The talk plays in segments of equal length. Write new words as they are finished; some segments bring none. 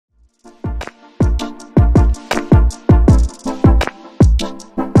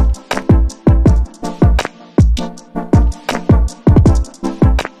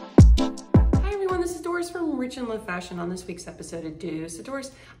Love Fashion. On this week's episode of Do's to Doors,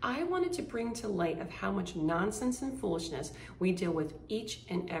 I wanted to bring to light of how much nonsense and foolishness we deal with each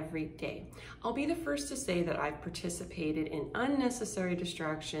and every day. I'll be the first to say that I've participated in unnecessary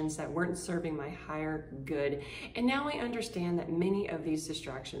distractions that weren't serving my higher good, and now I understand that many of these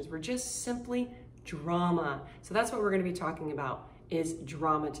distractions were just simply drama. So that's what we're going to be talking about, is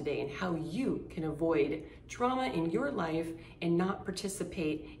drama today, and how you can avoid drama in your life and not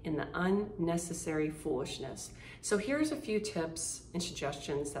participate in the unnecessary foolishness. So here's a few tips and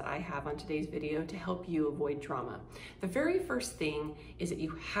suggestions that I have on today's video to help you avoid drama. The very first thing is that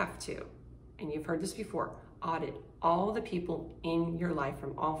you have to, and you've heard this before, audit all the people in your life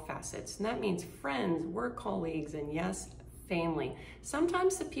from all facets. And that means friends, work colleagues, and yes, family.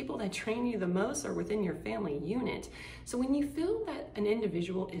 Sometimes the people that train you the most are within your family unit. So when you feel that an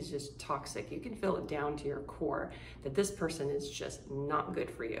individual is just toxic, you can feel it down to your core, that this person is just not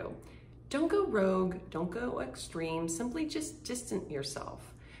good for you. Don't go rogue, don't go extreme, simply just distance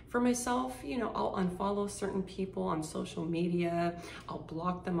yourself. For myself, I'll unfollow certain people on social media, I'll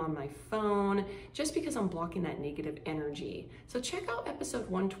block them on my phone, just because I'm blocking that negative energy. So check out episode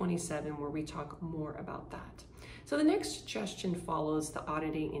 127 where we talk more about that. So the next suggestion follows the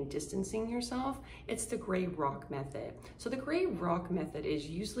auditing and distancing yourself. It's the gray rock method. So the gray rock method is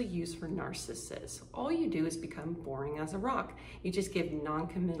usually used for narcissists. All you do is become boring as a rock. You just give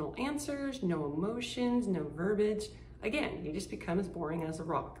non-committal answers, no emotions, no verbiage. Again, you just become as boring as a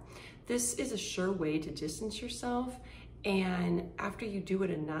rock. This is a sure way to distance yourself, and after you do it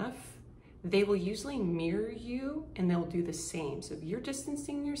enough, they will usually mirror you and they'll do the same. So if you're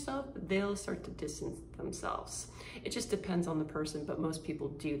distancing yourself, they'll start to distance themselves. It just depends on the person, but most people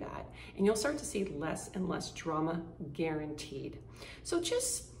do that. And you'll start to see less and less drama, guaranteed. So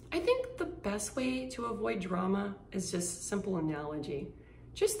I think the best way to avoid drama is just simple analogy.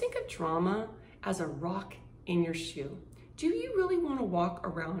 Just think of drama as a rock in your shoe. Do you really want to walk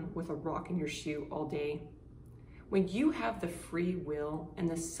around with a rock in your shoe all day? When you have the free will and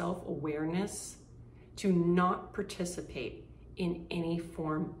the self-awareness to not participate in any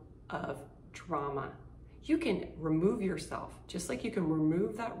form of drama, you can remove yourself, just like you can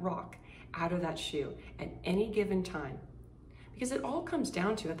remove that rock out of that shoe at any given time. Because it all comes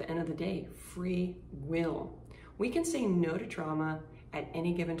down to, at the end of the day, free will. We can say no to drama at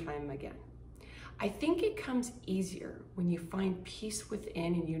any given time again. I think it comes easier when you find peace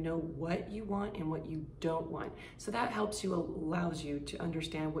within and you know what you want and what you don't want. So that helps you, allows you to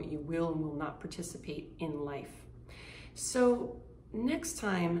understand what you will and will not participate in life. So next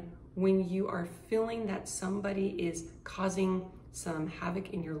time when you are feeling that somebody is causing some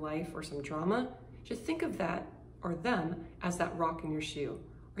havoc in your life or some drama, just think of that or them as that rock in your shoe.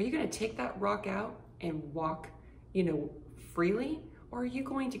 Are you going to take that rock out and walk, freely? Or are you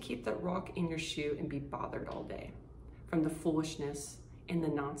going to keep that rock in your shoe and be bothered all day from the foolishness and the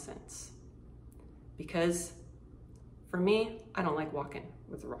nonsense? Because for me, I don't like walking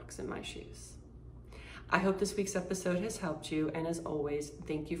with rocks in my shoes. I hope this week's episode has helped you, and as always,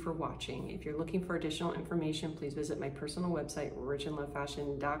 thank you for watching. If you're looking for additional information, please visit my personal website,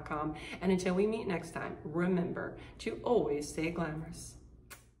 @𝒟𝑜𝓈𝑒.com. And until we meet next time, remember to always stay glamorous.